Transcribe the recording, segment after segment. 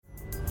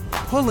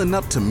Pulling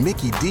up to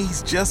Mickey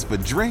D's just for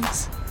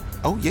drinks?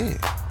 Oh yeah,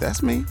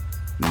 that's me.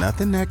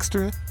 Nothing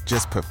extra,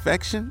 just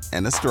perfection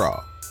and a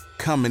straw.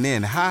 Coming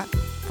in hot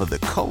for the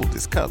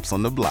coldest cups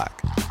on the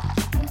block.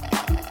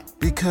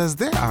 Because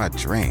there are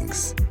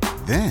drinks.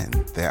 Then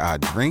there are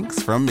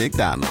drinks from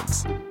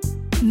McDonald's.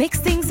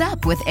 Mix things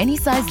up with any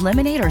size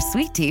lemonade or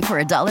sweet tea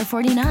for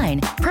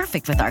 $1.49.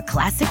 Perfect with our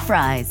classic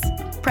fries.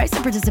 Price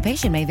and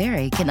participation may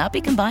vary. Cannot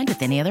be combined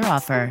with any other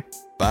offer.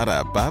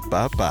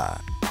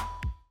 Ba-da-ba-ba-ba.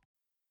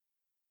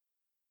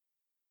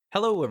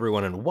 Hello,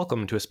 everyone, and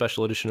welcome to a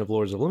special edition of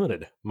Lords of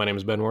Limited. My name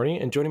is Ben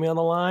Warney, and joining me on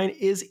the line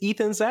is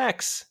Ethan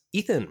Sachs.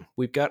 Ethan,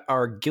 we've got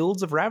our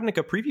Guilds of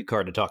Ravnica preview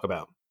card to talk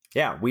about.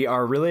 Yeah, we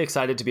are really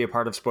excited to be a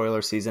part of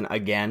spoiler season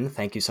again.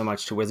 Thank you so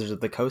much to Wizards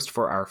of the Coast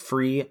for our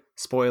free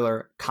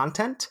spoiler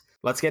content.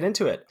 Let's get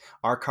into it.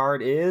 Our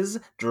card is,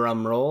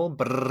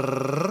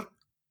 drumroll,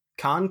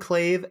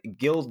 Conclave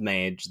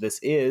Guildmage. This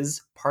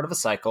is part of a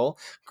cycle,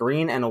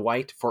 green and a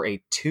white for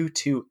a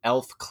 2/2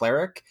 elf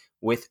cleric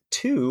with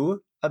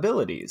 2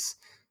 abilities.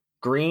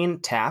 Green,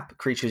 tap,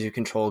 creatures you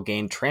control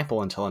gain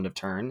trample until end of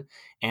turn,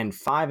 and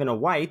 5 and a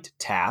white,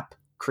 tap,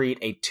 create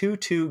a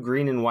 2/2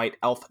 green and white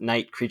elf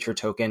knight creature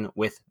token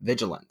with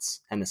vigilance.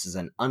 And this is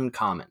an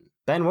uncommon.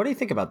 Ben, what do you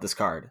think about this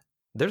card?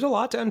 There's a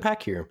lot to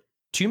unpack here.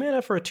 2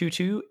 mana for a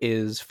 2/2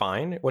 is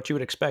fine, what you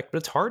would expect, but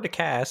it's hard to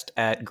cast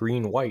at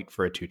green-white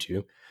for a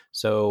 2/2.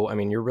 So, I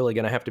mean, you're really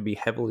going to have to be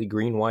heavily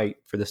green-white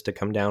for this to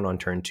come down on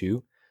turn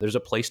 2. There's a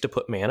place to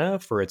put mana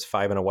for its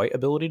 5 and a white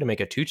ability to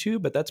make a 2/2,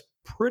 but that's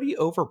pretty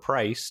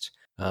overpriced.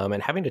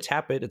 And having to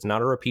tap it, it's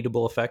not a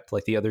repeatable effect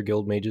like the other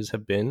guild mages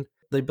have been.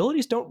 The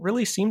abilities don't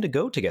really seem to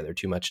go together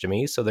too much to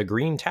me. So the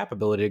green tap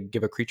ability to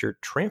give a creature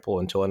trample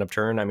until end of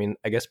turn, I mean,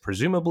 I guess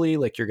presumably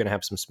like you're going to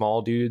have some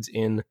small dudes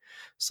in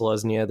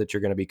Selesnya that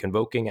you're going to be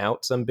convoking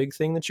out some big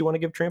thing that you want to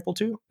give trample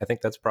to. I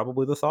think that's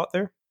probably the thought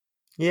there.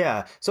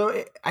 Yeah,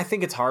 so I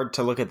think it's hard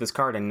to look at this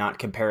card and not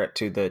compare it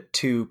to the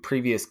 2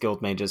 previous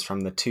guild mages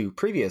from the 2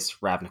 previous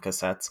Ravnica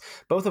sets,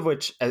 both of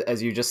which,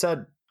 as you just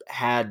said,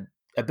 had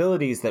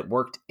abilities that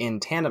worked in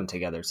tandem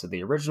together. So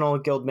the original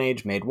guild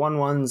mage made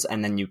 1/1s,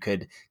 and then you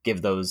could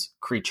give those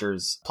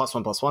creatures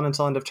 +1/+1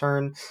 until end of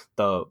turn.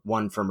 The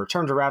one from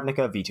Return to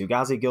Ravnica,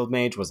 Vitu-Ghazi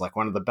Guildmage, was like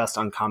one of the best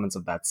uncommons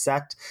of that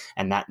set,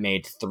 and that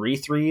made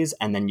 3/3s,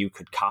 and then you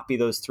could copy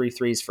those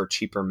 3/3s for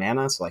cheaper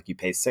mana. So like you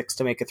pay 6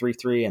 to make a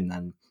 3/3, and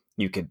then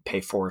you could pay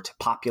 4 to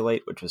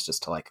populate, which was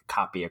just to like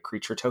copy a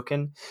creature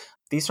token.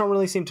 These don't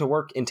really seem to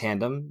work in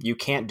tandem. You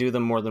can't do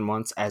them more than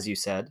once, as you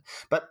said.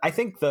 But I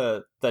think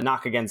the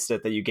knock against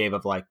it that you gave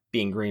of like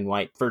being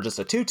green-white for just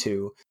a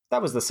 2/2,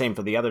 that was the same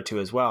for the other 2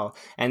 as well.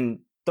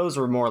 And those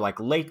were more like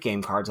late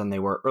game cards than they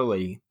were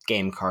early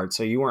game cards.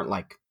 So you weren't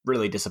like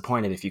really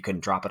disappointed if you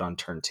couldn't drop it on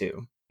turn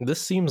 2. This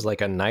seems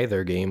like a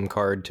neither game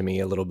card to me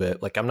a little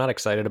bit. Like I'm not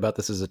excited about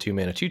this as a 2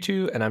 mana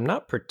 2/2, and I'm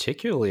not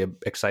particularly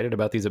excited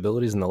about these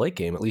abilities in the late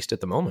game, at least at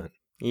the moment.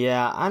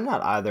 Yeah, I'm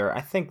not either.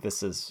 I think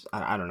this is,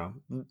 I don't know,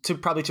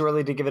 probably too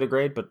early to give it a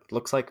grade, but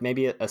looks like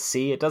maybe a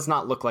C. It does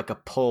not look like a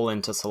pull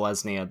into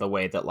Selesnya the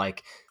way that,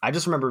 like, I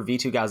just remember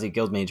Vitu-Ghazi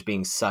Guildmage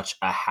being such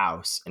a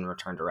house in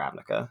Return to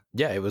Ravnica.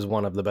 Yeah, it was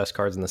one of the best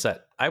cards in the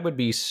set. I would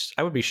be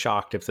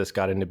shocked if this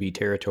got into B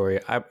territory.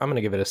 I'm going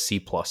to give it a C+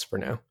 for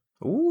now.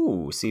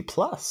 Ooh, C+.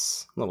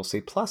 Little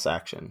C+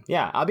 action.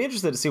 Yeah, I'll be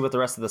interested to see what the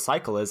rest of the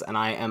cycle is, and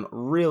I am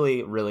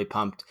really, really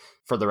pumped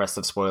for the rest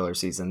of spoiler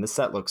season. This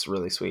set looks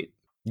really sweet.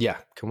 Yeah,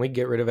 can we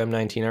get rid of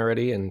M19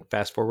 already and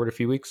fast forward a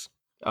few weeks?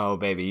 Oh,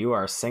 baby, you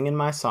are singing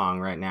my song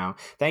right now.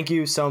 Thank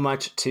you so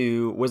much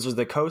to Wizards of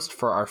the Coast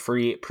for our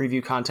free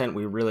preview content.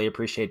 We really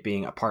appreciate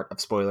being a part of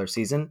spoiler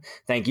season.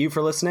 Thank you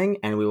for listening,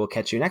 and we will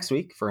catch you next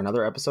week for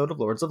another episode of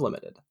Lords of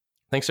Limited.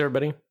 Thanks,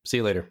 everybody. See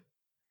you later.